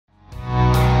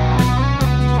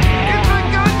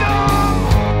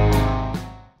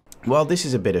Well, this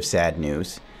is a bit of sad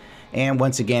news. And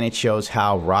once again, it shows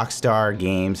how Rockstar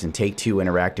Games and Take-Two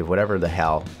Interactive, whatever the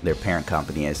hell their parent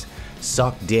company is,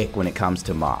 suck dick when it comes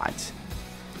to mods.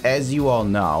 As you all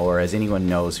know, or as anyone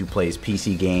knows who plays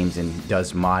PC games and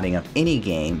does modding of any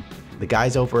game, the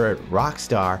guys over at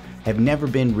Rockstar have never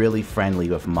been really friendly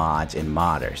with mods and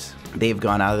modders. They've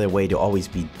gone out of their way to always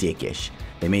be dickish.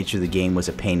 They made sure the game was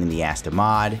a pain in the ass to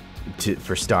mod.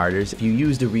 For starters, if you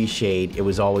used a reshade, it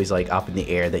was always like up in the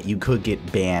air that you could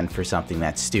get banned for something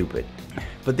that's stupid.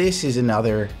 But this is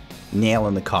another nail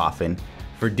in the coffin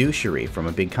for douchery from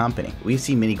a big company. We've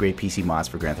seen many great PC mods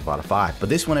for Grand Theft Auto 5, but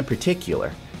this one in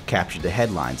particular captured the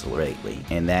headlines lately,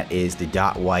 and that is the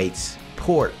 .White's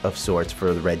port of sorts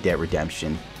for the Red Dead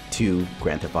Redemption 2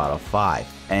 Grand Theft Auto 5.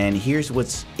 And here's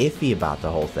what's iffy about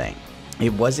the whole thing.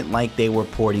 It wasn't like they were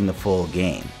porting the full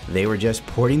game. They were just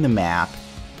porting the map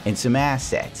and some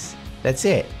assets. That's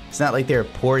it. It's not like they're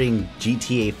porting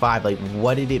GTA 5. Like,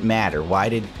 what did it matter? Why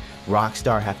did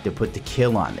Rockstar have to put the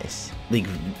kill on this? Like,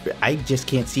 I just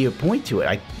can't see a point to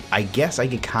it. I guess I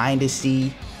could kind of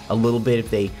see a little bit if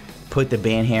they put the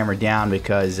ban hammer down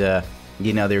because,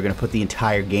 you know, they were going to put the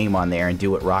entire game on there and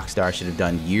do what Rockstar should have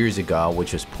done years ago,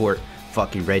 which was port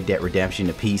fucking Red Dead Redemption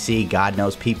to PC. God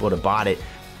knows people would have bought it.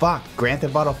 Fuck, Grand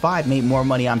Theft Auto 5 made more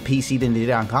money on PC than they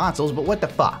did on consoles, but what the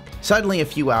fuck? Suddenly, a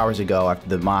few hours ago, after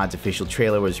the mod's official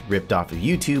trailer was ripped off of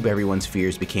YouTube, everyone's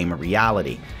fears became a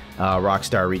reality.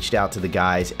 Rockstar reached out to the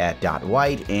guys at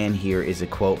 .White, and here is a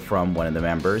quote from one of the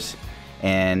members.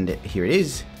 And here it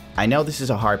is. I know this is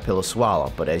a hard pill to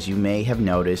swallow, but as you may have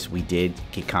noticed, we did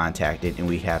get contacted, and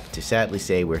we have to sadly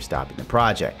say we're stopping the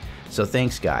project. So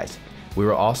thanks, guys. We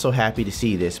were also happy to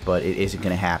see this, but it isn't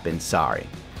going to happen, sorry.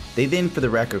 They then, for the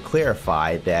record,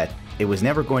 clarified that it was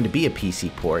never going to be a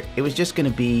PC port, it was just going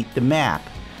to be the map.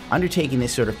 Undertaking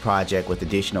this sort of project with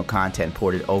additional content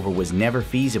ported over was never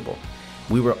feasible.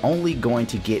 We were only going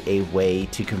to get a way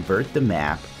to convert the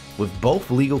map with both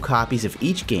legal copies of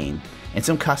each game and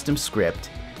some custom script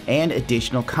and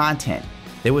additional content.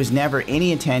 There was never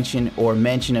any intention or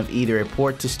mention of either a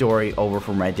port to story over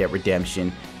from Red Dead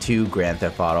Redemption to Grand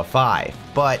Theft Auto 5.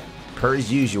 But, per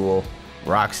usual,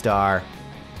 Rockstar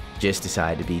just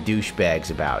decided to be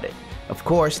douchebags about it. Of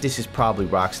course, this is probably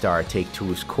Rockstar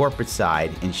Take-Two's corporate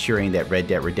side ensuring that Red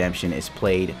Dead Redemption is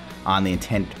played on the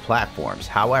intended platforms.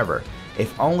 However,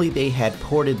 if only they had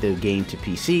ported the game to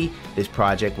PC, this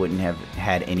project wouldn't have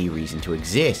had any reason to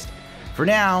exist. For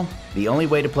now, the only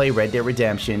way to play Red Dead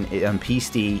Redemption on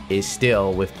PC is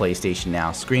still with PlayStation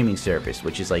Now streaming service,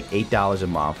 which is like $8 a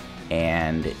month.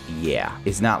 And yeah,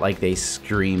 it's not like they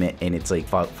stream it and it's like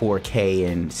 4K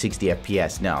and 60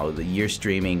 FPS. No, you're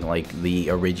streaming like the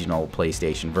original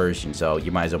PlayStation version, so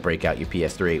you might as well break out your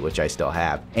PS3, which I still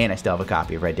have, and I still have a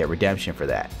copy of Red Dead Redemption for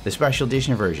that. The special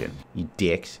edition version, you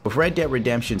dicks. With Red Dead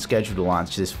Redemption scheduled to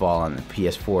launch this fall on the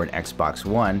PS4 and Xbox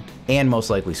One, and most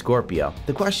likely Scorpio,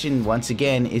 the question once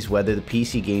again is whether the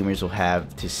PC gamers will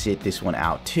have to sit this one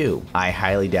out too. I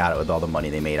highly doubt it with all the money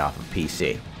they made off of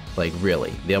PC. Like,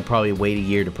 really, they'll probably wait a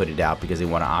year to put it out because they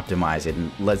want to optimize it,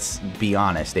 and let's be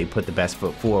honest, they put the best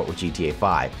foot forward with GTA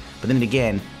 5. But then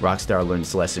again, Rockstar learned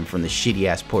its lesson from the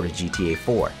shitty-ass port of GTA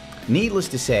 4. Needless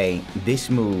to say, this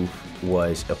move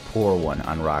was a poor one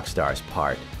on Rockstar's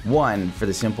part. One, for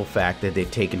the simple fact that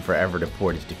they've taken forever to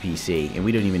port it to PC, and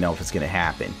we don't even know if it's going to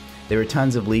happen. There were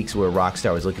tons of leaks where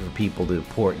Rockstar was looking for people to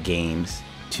port games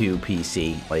to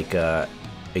PC, like a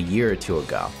year or two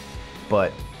ago.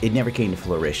 But it never came to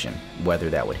fruition whether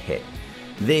that would hit.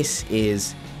 This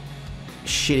is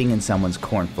shitting in someone's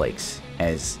cornflakes,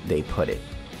 as they put it.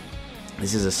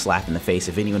 This is a slap in the face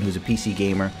of anyone who's a PC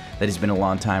gamer that has been a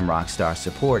long-time Rockstar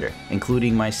supporter,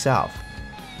 including myself.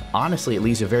 Honestly, it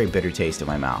leaves a very bitter taste in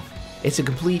my mouth. It's a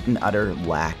complete and utter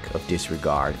lack of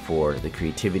disregard for the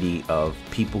creativity of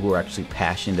people who are actually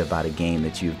passionate about a game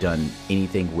that you've done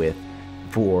anything with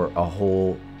for a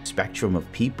whole spectrum of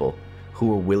people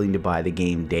who are willing to buy the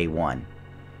game day one.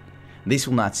 This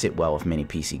will not sit well with many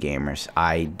PC gamers.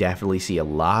 I definitely see a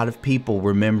lot of people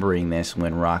remembering this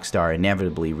when Rockstar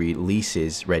inevitably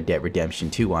releases Red Dead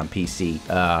Redemption 2 on PC,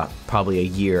 probably a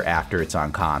year after it's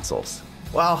on consoles.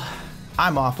 Well,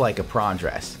 I'm off like a prawn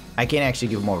dress. I can't actually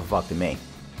give more of a fuck than me.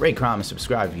 Rate, comment,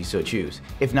 subscribe if you so choose.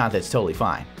 If not, that's totally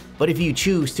fine. But if you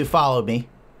choose to follow me,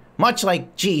 much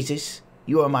like Jesus,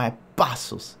 you are my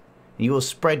apostles, and you will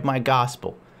spread my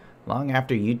gospel long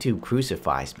after YouTube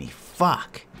crucifies me.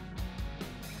 Fuck.